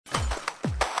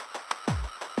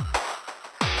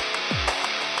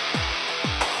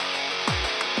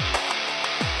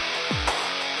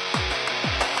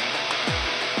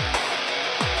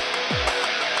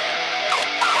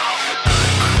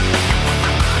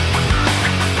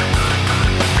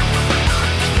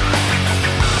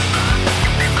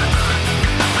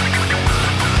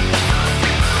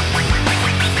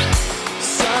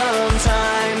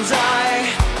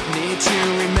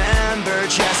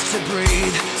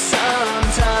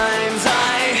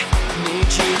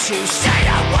to stay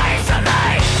away from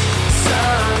me.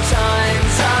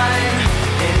 Sometimes I'm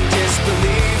in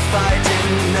disbelief, I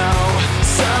didn't know.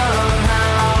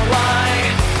 Somehow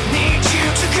I need you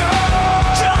to go.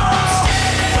 Don't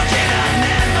stay. Forget our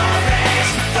memories,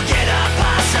 forget our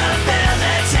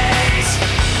possibilities.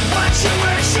 What you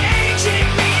were changing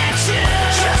me into,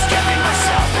 just giving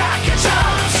myself back and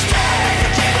don't stay.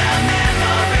 Forget our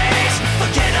memories,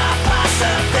 forget our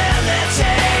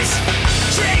possibilities.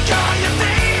 Take all your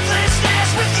faithlessness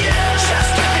with you,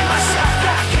 just giving myself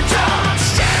back and don't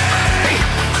stay.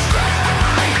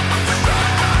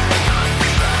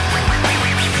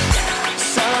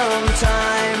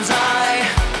 Sometimes I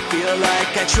feel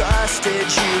like I trusted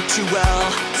you too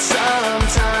well.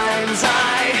 Sometimes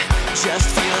I just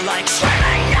feel like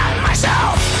screaming at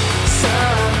myself.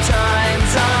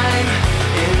 Sometimes I'm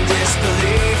in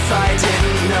disbelief, I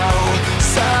didn't know.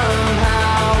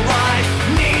 Somehow I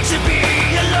need to be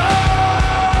alone.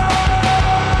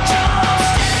 Don't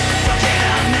stay. Forget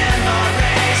our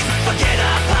memories, forget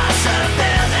our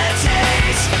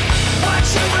possibilities. What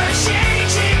you were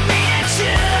changing me into,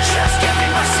 just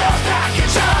giving myself back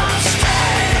and don't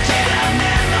stay. Forget our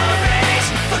memories,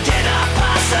 forget our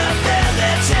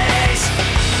possibilities.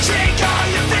 Take all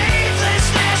your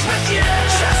faithlessness with you,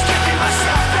 just giving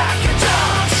myself back and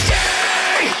don't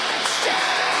stay.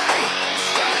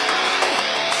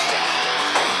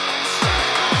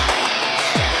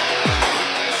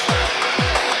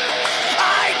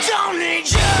 I don't need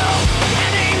you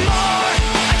anymore.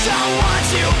 I don't want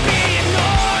to be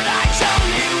ignored. I don't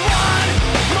need one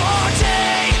more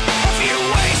day of you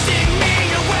wasting me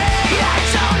away. I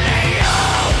don't need you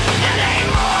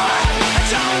anymore. I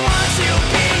don't want to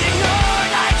be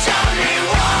ignored. I don't need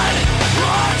one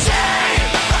more day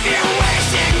of you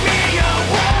wasting me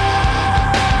away.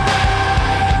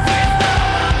 With no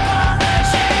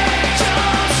apology,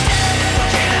 don't stay.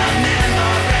 Forget our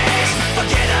memories,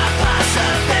 forget our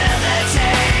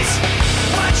possibilities.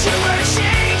 What you were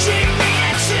changing me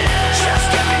into, just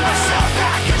giving myself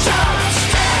back and don't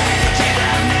stay. Forget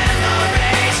our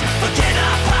memories, forget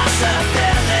our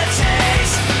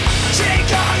possibilities. Take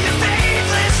all your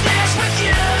faithlessness with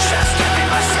you, just giving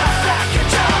myself back and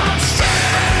don't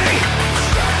stay.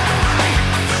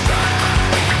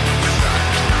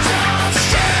 Don't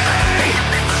stay.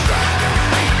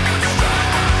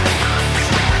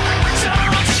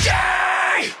 Don't stay.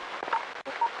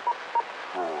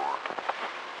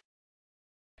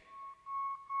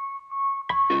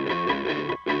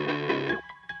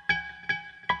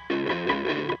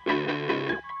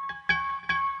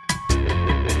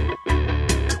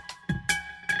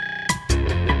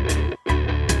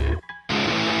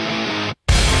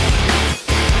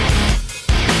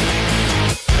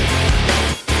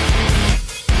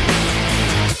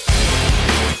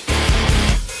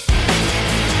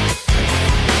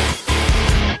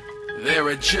 There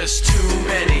are just too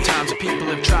many times that people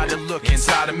have tried to look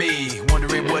inside of me,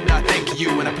 wondering what I think of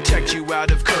you and I protect you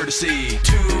out of courtesy.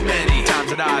 Too many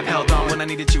times that I've held on when I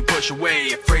needed to push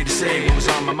away, afraid to say what was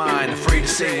on my mind, afraid to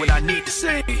say what I need to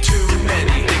say. Too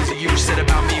many things that you said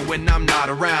about me when I'm not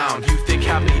around. You think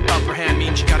having the upper hand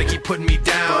means you gotta keep putting me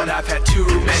down, but I've had too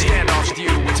many standoffs with you.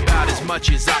 It's about as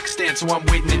much as I can stand, so I'm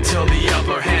waiting until the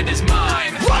upper hand is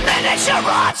mine. 1 minute you're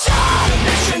on top, The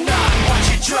next you're not,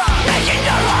 watch it drop. making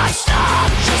the wrong stop.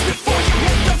 Just before you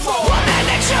hit the floor. 1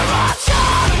 minute you're on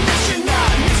top, The next you're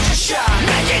not, missed your shot.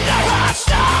 making the wrong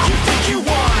stop. You think you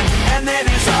won, and then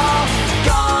it's all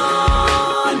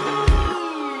gone.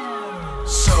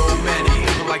 So many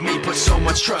people like me put so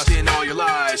much trust in all your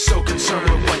lies, so concerned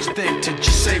with what you think to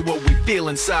just say what we feel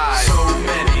inside. So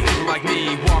many people like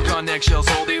me walk on eggshells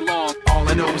all day long. All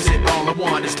I know is it, all I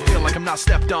want is to feel like I'm not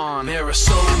stepped on. There are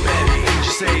so many things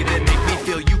you say that make me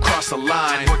feel you cross the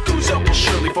line. What goes up will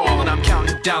surely fall, and I'm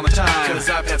counting down the time. Cause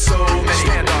I've had so many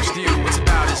standoffs with you. It's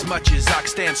about as much as I can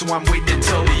stand, so I'm waiting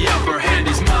until the upper hand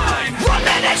is mine. 1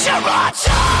 minute you're on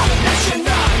top, The next you're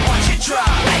not, watch it drop.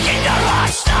 making the wrong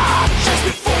stop. Just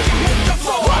before you hit the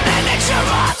floor. 1 minute you're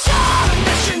on top, The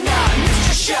next you're not, missed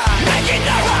your shot. making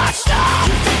the wrong stop.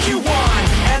 You think you won,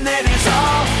 and then it's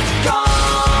all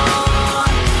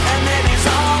gone. And then it's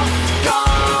all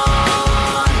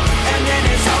gone. And then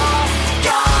it's all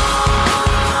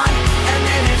gone. And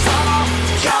then it's all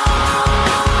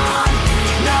gone.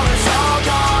 Now it's all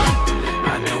gone.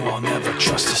 I know I'll never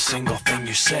trust a single thing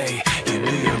you say. You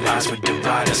knew your lies would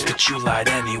divide us, but you lied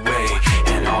anyway.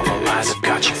 And all the lies have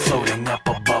got you floating up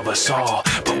above us all.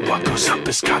 But what goes up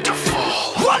has got to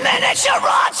fall. 1 minute you're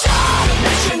on top, The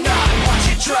next you're not, watch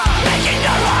it drop. making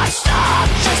the wrong stop.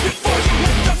 Just before you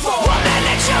hit the floor. 1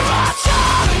 minute you're on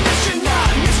top, The next you're not,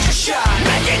 missed your shot.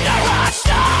 making the wrong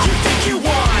stop. You think you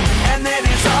won,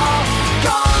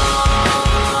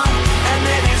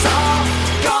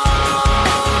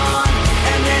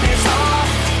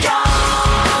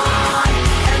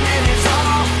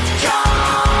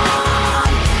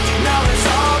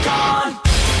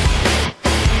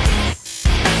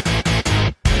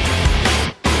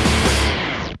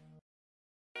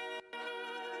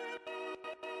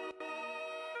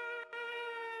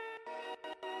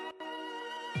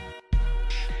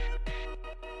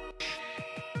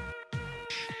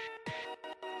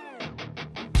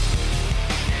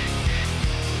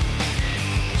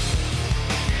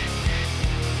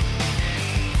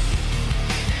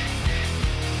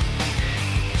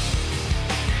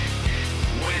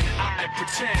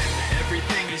 pretend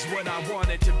everything is what I want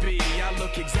it to be. I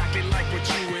look exactly like what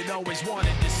you had always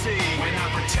wanted to see. When I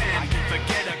pretend, I can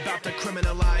forget about the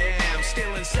criminal I am,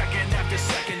 stealing second after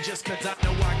second just cause I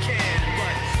know I can.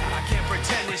 But I can't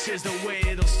pretend this is the way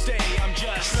it'll stay. I'm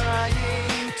just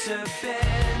trying to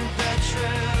bend the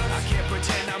truth. I can't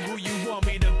pretend I'm who you want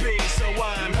me to be, so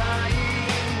I'm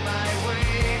lying my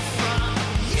way from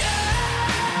you.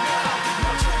 No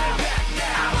turning back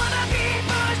now. I wanna be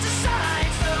pushed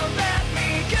aside, so let me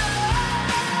go.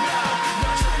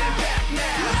 No turning back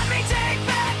now. Let me take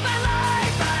back my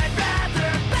life. I'd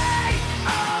rather be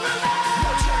all alone.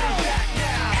 No turning back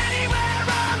now. Anywhere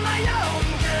on my own,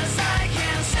 cause I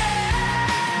can't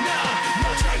stand. No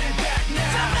turning back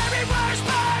now. The very worst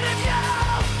part of you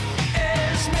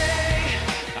is me.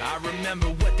 I remember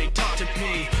what they taught to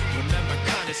me. Remember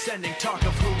condescending talk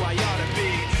of who I ought to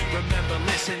be. Remember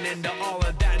listening to all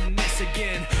of that and this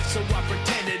again. So I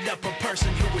pretended up a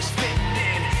person who was fitting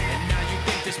in. And now you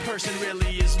think this person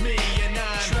really is me. And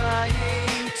I'm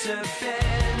trying to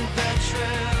bend the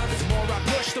truth. the more I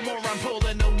push, the more I'm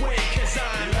pulling away. Cause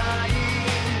I'm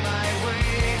lying my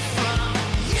way from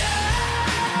you.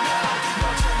 no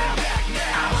turning back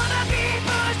now. I wanna be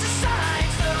pushed aside,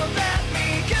 so let me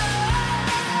go.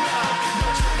 No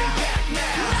turning back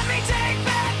now. Let me take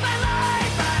back my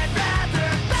life. I'd rather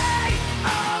be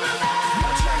all alone. No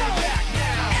turning back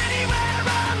now. Anywhere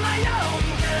on my own,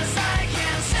 cause I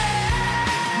can't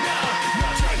stand. No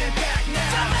turning back The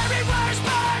now. very worst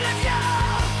part of you.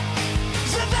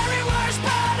 The very worst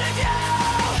part of you.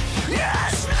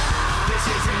 Yes, no. This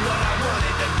isn't what I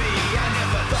wanted to be. I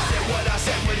never thought that what I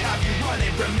said would have you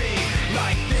running from me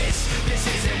like this. This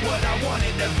isn't what I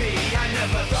wanted to be. I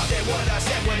never thought that what I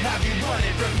said would have you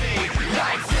running from me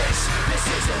like this. This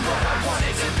isn't what I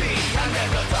wanted to be. I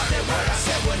never thought that what I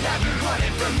said would have you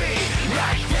running from me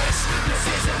like this. This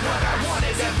isn't what I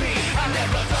wanted to be. I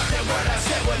never thought that what I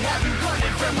said would have you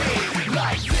running from me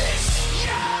like this.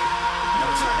 No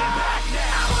turning back I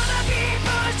now. wanna be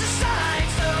pushed aside,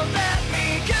 so let me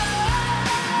go.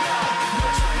 No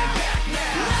turning back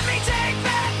now. Let me take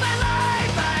back my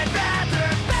life. I'd rather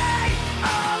be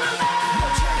all No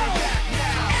alone. turning back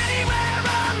now. Anywhere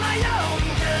on my own,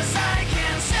 cause I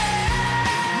can't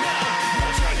stand. No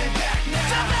turning back The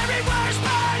now. very worst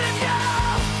part of you.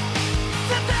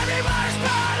 The very worst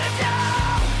part of you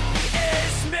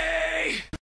is me.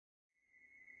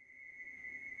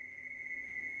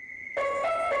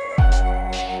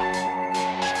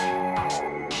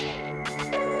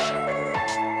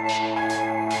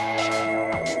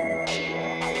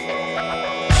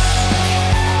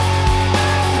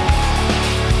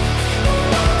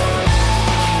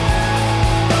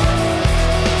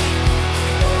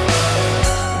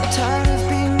 Tired of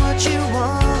being what you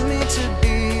want me to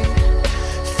be,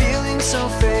 feeling so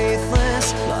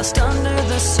faithless, lost under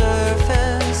the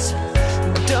surface.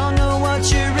 Don't know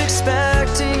what you're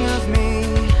expecting of me,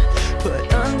 but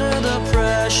under the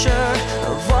pressure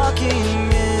of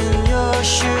walking in your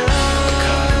shoes.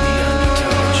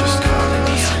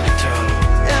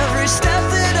 Every step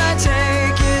that I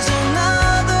take is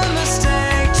another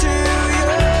mistake to you.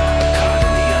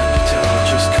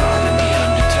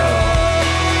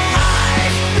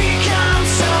 I've become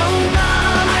so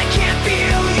numb, I can't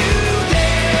feel you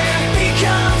there.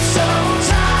 Become so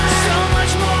tired, so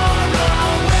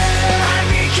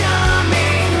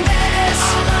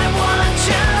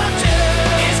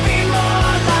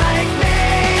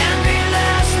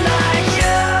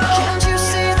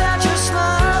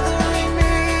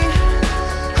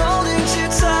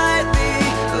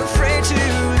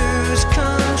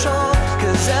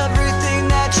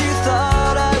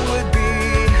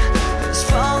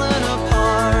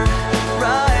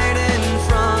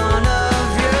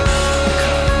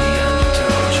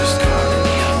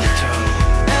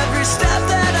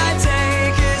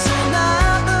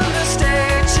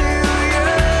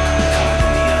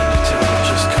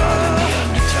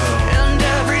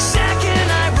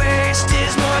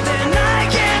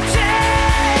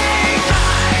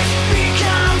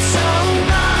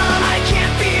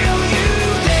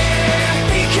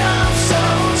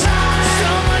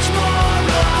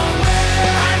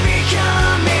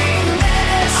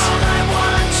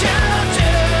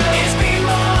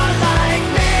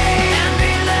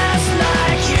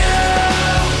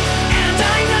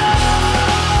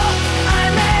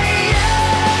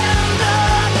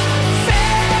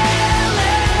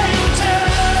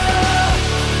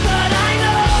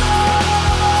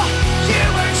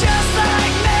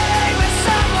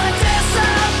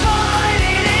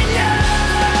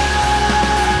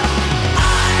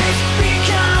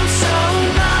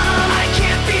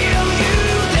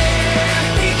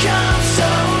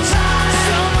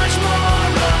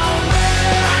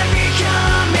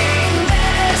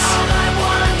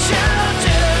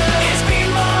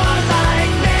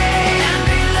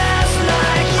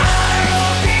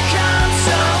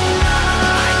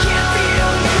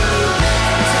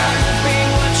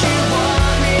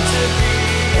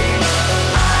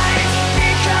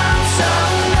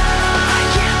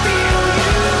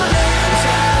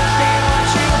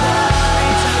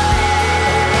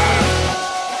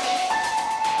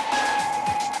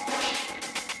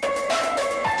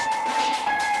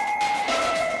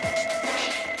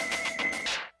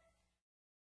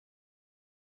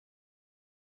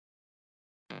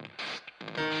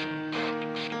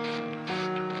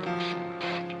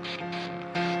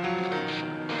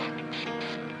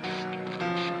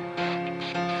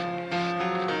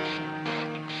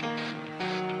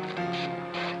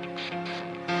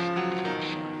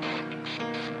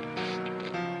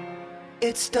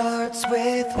It starts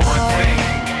with one thing,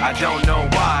 I don't know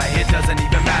why. It doesn't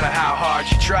even matter how hard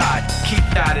you tried. Keep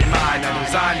that in mind. I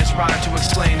designed this rhyme to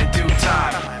explain in due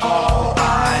time. All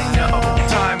I know,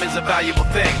 time is a valuable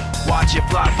thing. Watch it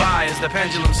fly by as the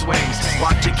pendulum swings.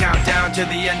 Watch it count down to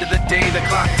the end of the day. The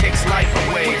clock takes life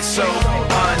away. It's so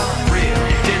unreal.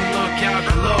 Didn't look out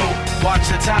below. Watch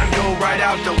the time go right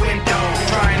out the window.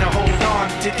 Trying to hold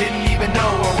on to didn't even know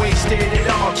I wasted it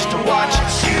all just to watch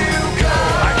you go.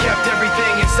 I kept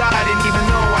everything inside, and even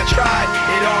though I tried,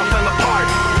 it all fell apart.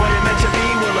 What it meant to be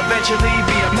will eventually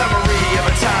be a memory of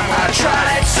a time I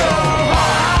tried so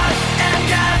hard and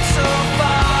got so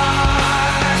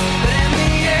far, but in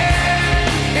the end,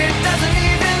 it doesn't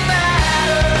even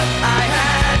matter. I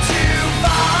had to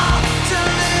fall to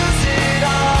lose it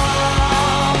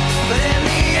all, but in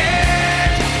the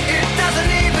end, it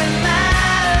doesn't even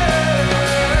matter.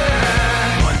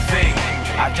 One thing,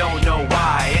 I don't know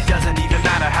why. It doesn't even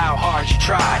matter how hard you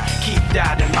try. Keep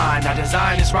that in mind. I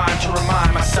designed this rhyme to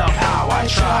remind myself how I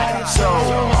tried so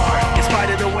hard. In spite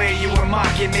of the way you were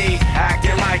mocking me,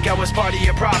 acting like I was part of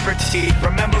your property,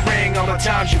 remembering all the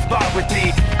times you fought with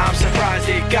me, I'm surprised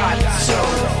it got so.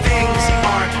 Things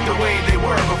aren't the way they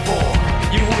were before.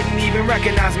 You wouldn't even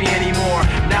recognize me anymore.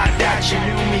 Not that you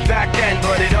knew me back then,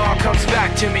 but it all comes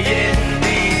back to me in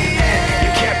the end.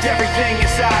 You kept everything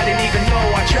inside, and even though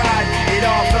I tried, it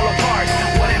all fell apart.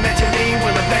 What it meant to me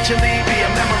will eventually be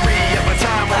a memory of a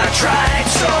time when I tried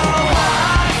so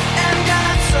hard and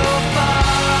got so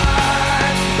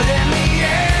far, but in the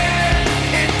end,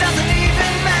 it doesn't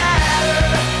even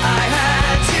matter. I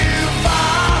had to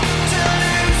fall to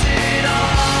lose it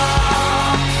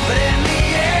all, but in the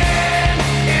end,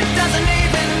 it doesn't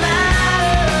even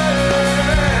matter.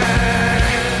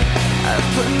 I've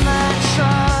put my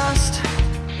trust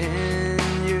in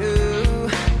you,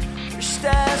 pushed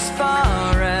as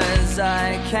far as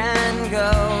I can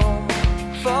go.